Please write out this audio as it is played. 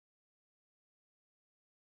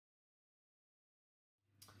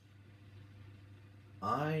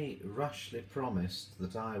I rashly promised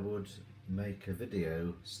that I would make a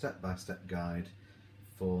video step-by-step guide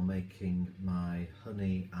for making my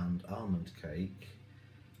honey and almond cake.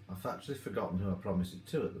 I've actually forgotten who I promised it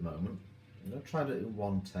to at the moment. I'm going to try to do it in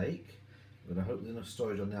one take. I'm going to hope there's enough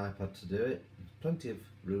storage on the iPad to do it. There's plenty of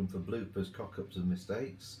room for bloopers, cock-ups and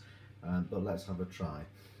mistakes, but let's have a try.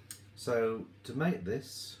 So to make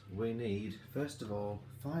this we need, first of all,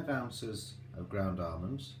 5 ounces of ground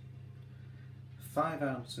almonds, 5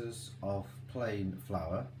 ounces of plain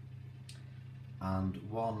flour and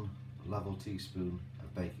 1 level teaspoon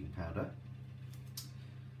of baking powder.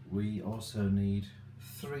 We also need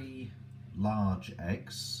 3 large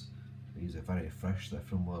eggs. These are very fresh, they're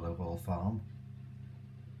from Worlow Farm.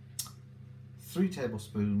 3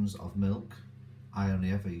 tablespoons of milk. I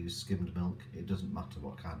only ever use skimmed milk, it doesn't matter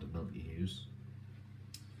what kind of milk you use.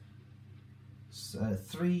 6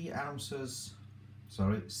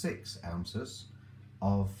 ounces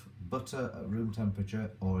of butter at room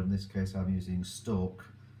temperature, or in this case I'm using Stork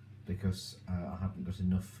because I haven't got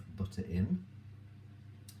enough butter in.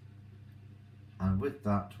 And with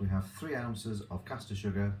that we have 3 ounces of caster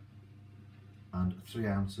sugar and 3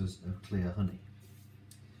 ounces of clear honey.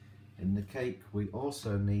 In the cake we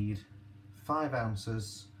also need 5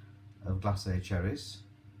 ounces of glacé cherries,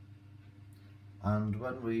 and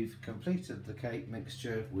when we've completed the cake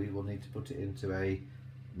mixture we will need to put it into a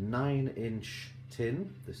 9-inch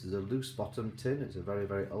tin. This is a loose bottom tin, it's a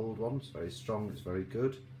very old one, it's very strong, it's very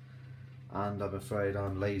good, and I'm afraid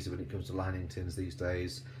I'm lazy when it comes to lining tins these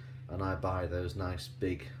days, and I buy those nice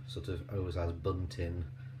big sort of oversized bun tin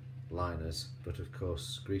liners, but of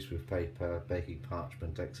course greaseproof paper, baking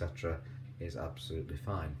parchment, etc. is absolutely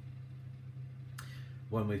fine.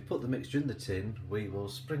 When we've put the mixture in the tin we will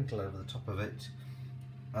sprinkle over the top of it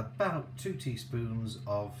about 2 teaspoons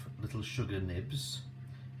of little sugar nibs.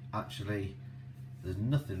 Actually there's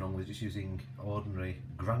nothing wrong with just using ordinary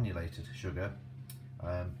granulated sugar,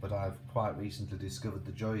 but I've quite recently discovered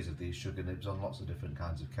the joys of these sugar nibs on lots of different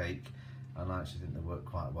kinds of cake, and I actually think they work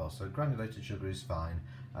quite well. So granulated sugar is fine,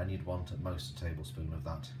 and you'd want at most a tablespoon of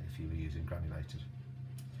that if you were using granulated.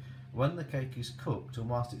 When the cake is cooked and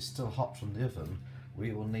whilst it's still hot from the oven,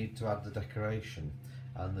 we will need to add the decoration,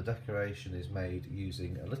 and the decoration is made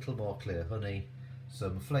using a little more clear honey,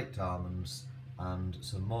 some flaked almonds and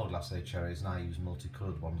some more glacé cherries, and I use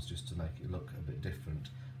multicoloured ones just to make it look a bit different,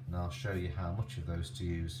 and I'll show you how much of those to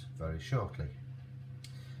use very shortly.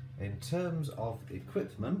 In terms of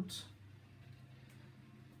equipment,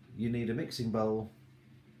 you need a mixing bowl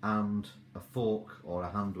and a fork or a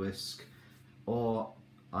hand whisk, or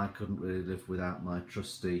I couldn't really live without my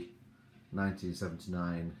trusty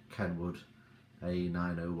 1979 Kenwood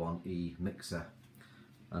A901E mixer.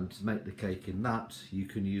 And to make the cake in that you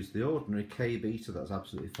can use the ordinary K beater, that's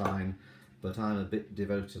absolutely fine, but I'm a bit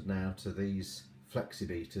devoted now to these flexi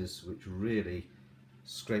beaters which really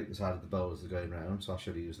scrape the side of the bowl as they're going round, so I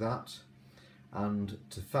shall use that. And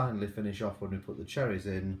to finally finish off when we put the cherries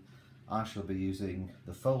in, I shall be using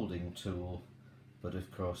the folding tool, but of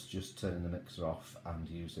course just turning the mixer off and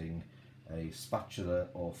using a spatula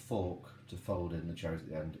or fork to fold in the cherries at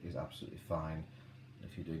the end is absolutely fine.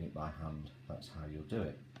 If you're doing it by hand, that's how you'll do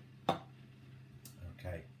it.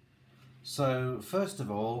 Okay, so first of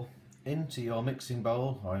all, into your mixing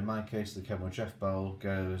bowl, or in my case the Kenwood Chef bowl,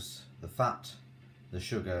 goes the fat, the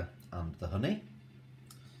sugar and the honey.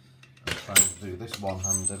 I'm trying to do this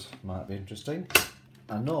one-handed, might be interesting.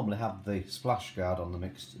 I normally have the splash guard on the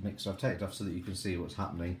mixer. I've taken it off so that you can see what's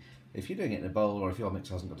happening. If you're doing it in a bowl, or if your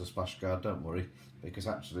mixer hasn't got a splash guard, don't worry, because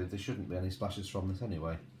actually there shouldn't be any splashes from this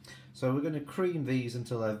anyway. So we're going to cream these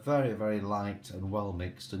until they're very light and well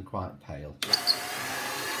mixed and quite pale.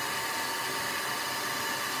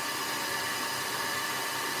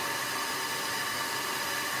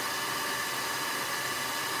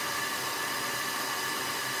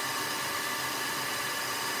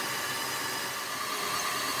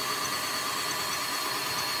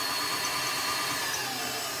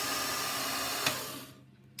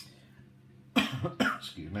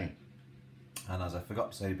 Excuse me. And as I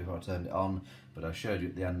forgot to say before I turned it on, but I showed you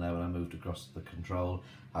at the end there when I moved across the control,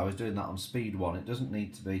 I was doing that on speed 1. It doesn't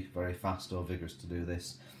need to be very fast or vigorous to do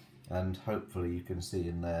this, and hopefully you can see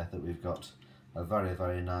in there that we've got a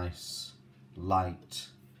very nice, light,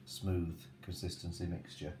 smooth consistency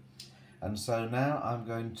mixture. And so now I'm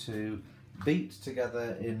going to beat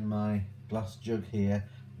together in my glass jug here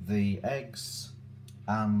the eggs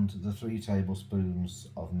and the 3 tablespoons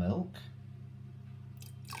of milk.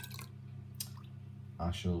 I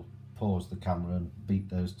shall pause the camera and beat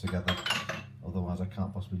those together, otherwise I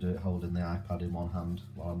can't possibly do it holding the iPad in one hand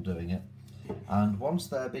while I'm doing it. And once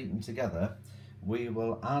they're beaten together, we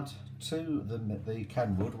will add to the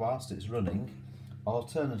Kenwood whilst it's running,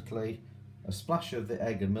 alternately a splash of the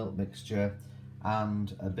egg and milk mixture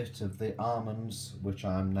and a bit of the almonds, which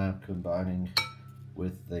I'm now combining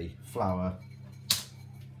with the flour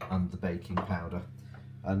and the baking powder.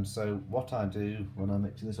 And so what I do when I'm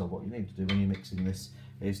mixing this, or what you need to do when you're mixing this,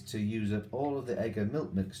 is to use up all of the egg and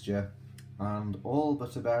milk mixture and all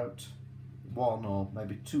but about 1 or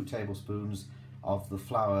maybe 2 tablespoons of the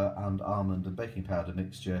flour and almond and baking powder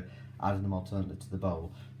mixture, adding them alternately to the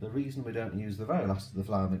bowl. The reason we don't use the very last of the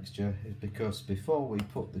flour mixture is because before we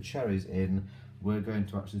put the cherries in, we're going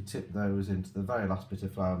to actually tip those into the very last bit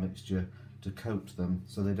of flour mixture to coat them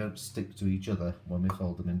so they don't stick to each other when we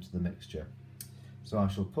fold them into the mixture. So I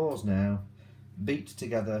shall pause now, beat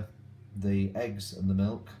together the eggs and the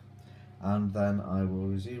milk, and then I will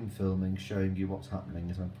resume filming, showing you what's happening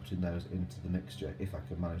as I'm putting those into the mixture, if I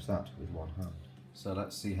can manage that with one hand. So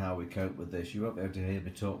let's see how we cope with this. You won't be able to hear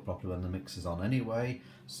me talk properly when the mixer's on anyway,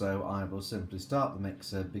 so I will simply start the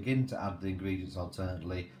mixer, begin to add the ingredients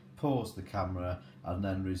alternately, pause the camera, and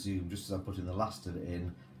then resume just as I'm putting the last of it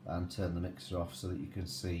in, and turn the mixer off so that you can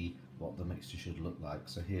see what the mixture should look like.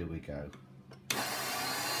 So here we go.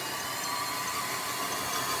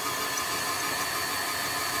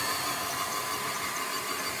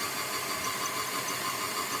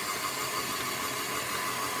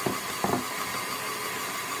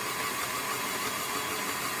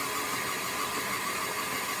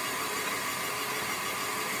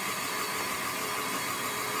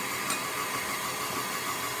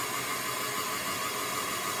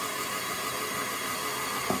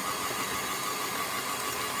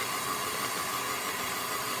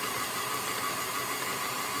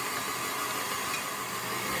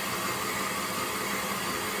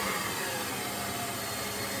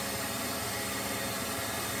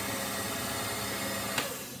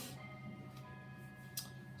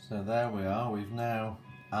 So there we are, we've now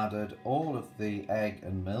added all of the egg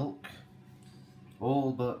and milk,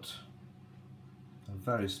 all but a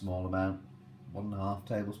very small amount, 1.5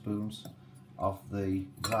 tablespoons of the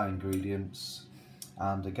dry ingredients.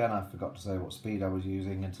 And again, I forgot to say what speed I was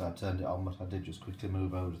using until I turned it on, but I did just quickly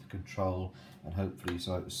move over to the control, and hopefully you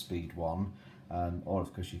saw it was speed 1, or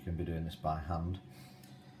of course you can be doing this by hand.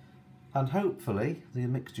 And hopefully the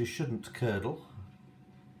mixture shouldn't curdle.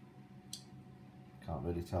 Can't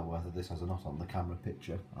really tell whether this has or not on the camera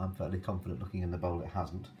picture. I'm fairly confident looking in the bowl it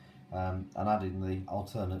hasn't. And adding the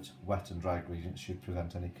alternate wet and dry ingredients should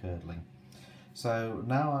prevent any curdling. So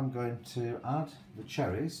now I'm going to add the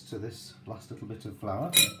cherries to this last little bit of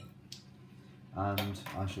flour, and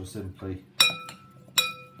I shall simply,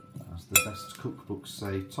 as the best cookbooks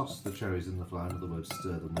say, toss the cherries in the flour, in other words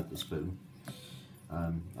stir them with the spoon.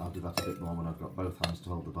 I'll do that a bit more when I've got both hands to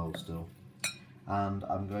hold the bowl still. And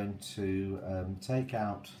I'm going to take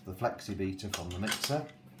out the flexi beater from the mixer.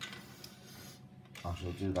 I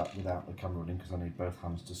shall do that without the camera running because I need both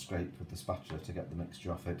hands to scrape with the spatula to get the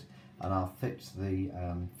mixture off it. And I'll fit the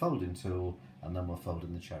folding tool, and then we'll fold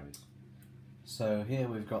in the cherries. So here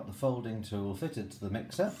we've got the folding tool fitted to the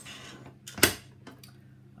mixer,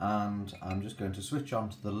 and I'm just going to switch on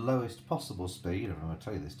to the lowest possible speed, I'm going to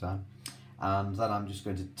tell you this time, and then I'm just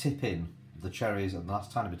going to tip in the cherries and the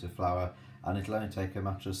last tiny bit of flour, and it'll only take a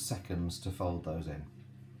matter of seconds to fold those in.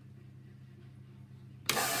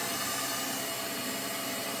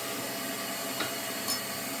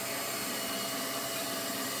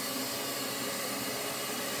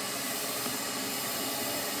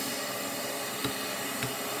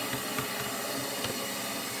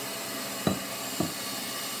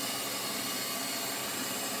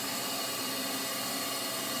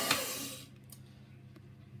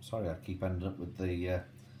 Sorry, I keep ending up with the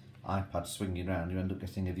iPad swinging around. You end up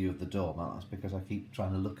getting a view of the doormat. That's because I keep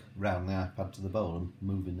trying to look round the iPad to the bowl and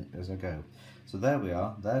moving it as I go. So there we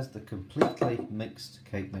are. There's the completely mixed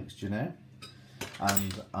cake mixture now,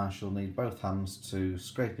 and I shall need both hands to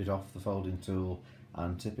scrape it off the folding tool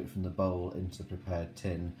and tip it from the bowl into the prepared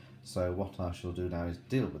tin. So what I shall do now is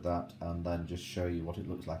deal with that and then just show you what it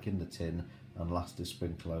looks like in the tin, and lastly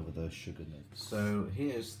sprinkle over those sugar nibs. So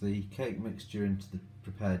here's the cake mixture into the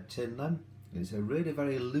prepared tin then. It's a really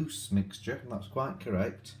very loose mixture, and that's quite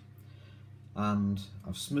correct. And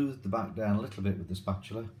I've smoothed the back down a little bit with the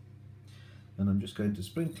spatula, and I'm just going to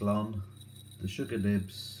sprinkle on the sugar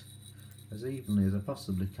nibs as evenly as I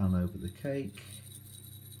possibly can over the cake.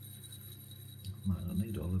 Might not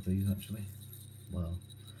need all of these actually. Well,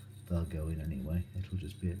 they'll go in anyway, it'll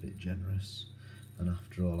just be a bit generous. And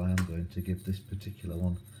after all, I am going to give this particular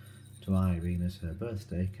one to Irene as her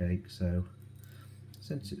birthday cake, so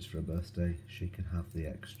since it's for a birthday, she can have the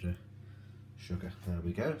extra sugar. There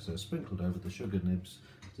we go, so sprinkled over the sugar nibs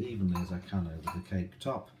as evenly as I can over the cake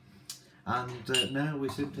top. And now we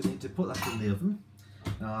simply need to put that in the oven.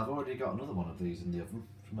 Now I've already got another one of these in the oven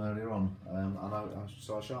from earlier on,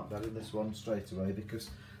 so I shan't be adding this one straight away because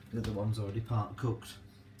the other one's already part cooked.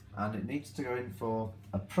 And it needs to go in for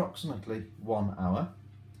approximately 1 hour.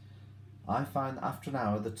 I find that after an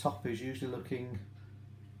hour the top is usually looking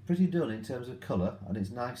pretty done in terms of colour, and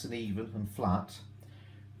it's nice and even and flat.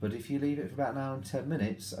 But if you leave it for about 1 hour and 10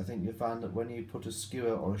 minutes, I think you'll find that when you put a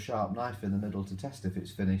skewer or a sharp knife in the middle to test if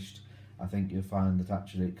it's finished, I think you'll find that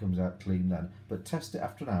actually it comes out clean then. But test it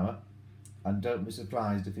after an hour, and don't be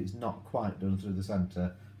surprised if it's not quite done through the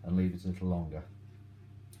centre, and leave it a little longer.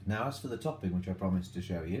 Now as for the topping, which I promised to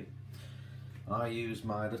show you, I use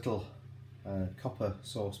my little copper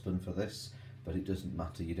saucepan for this, but it doesn't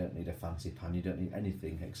matter, you don't need a fancy pan, you don't need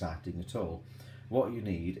anything exciting at all. What you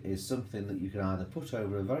need is something that you can either put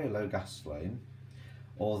over a very low gas flame,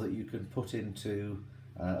 or that you can put into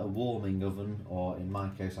a warming oven, or in my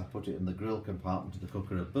case I put it in the grill compartment of the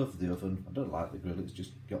cooker above the oven. I don't like the grill, it's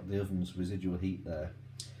just got the oven's residual heat there.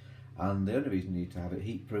 And the only reason you need to have it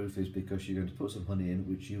heat proof is because you're going to put some honey in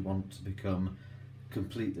which you want to become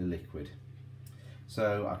completely liquid.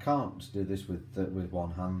 So I can't do this with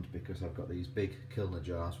one hand because I've got these big Kilner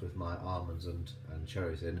jars with my almonds and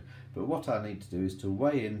cherries in. But what I need to do is to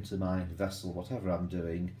weigh into my vessel, whatever I'm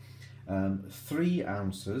doing, 3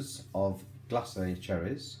 ounces of glacé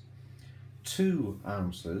cherries, 2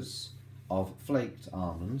 ounces of flaked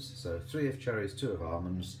almonds, so 3 of cherries, 2 of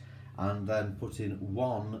almonds, and then put in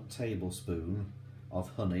 1 tablespoon of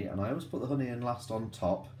honey. And I always put the honey in last on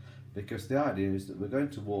top, because the idea is that we're going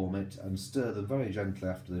to warm it and stir them very gently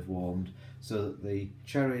after they've warmed, so that the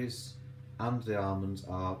cherries and the almonds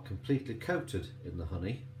are completely coated in the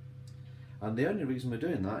honey. And the only reason we're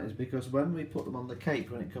doing that is because when we put them on the cake,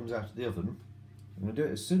 when it comes out of the oven, and we do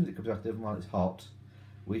it as soon as it comes out of the oven while it's hot,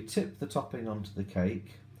 we tip the topping onto the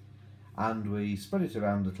cake and we spread it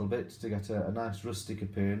around a little bit to get a nice rustic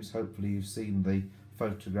appearance. Hopefully you've seen the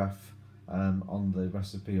photograph on the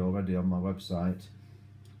recipe already on my website.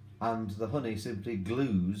 And the honey simply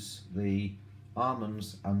glues the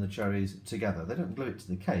almonds and the cherries together. They don't glue it to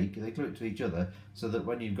the cake, they glue it to each other, so that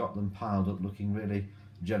when you've got them piled up looking really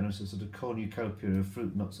generous, a sort of cornucopia of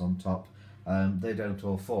fruit nuts on top, they don't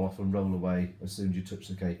all fall off and roll away as soon as you touch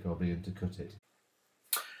the cake or begin to cut it.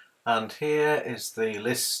 And here is the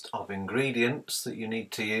list of ingredients that you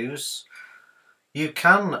need to use. You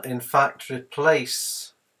can in fact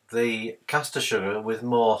replace the caster sugar with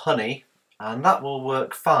more honey, and that will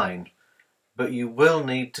work fine, but you will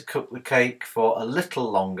need to cook the cake for a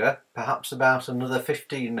little longer, perhaps about another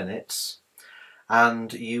 15 minutes,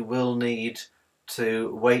 and you will need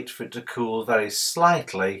to wait for it to cool very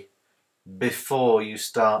slightly before you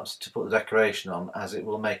start to put the decoration on, as it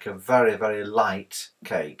will make a very, very light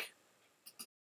cake.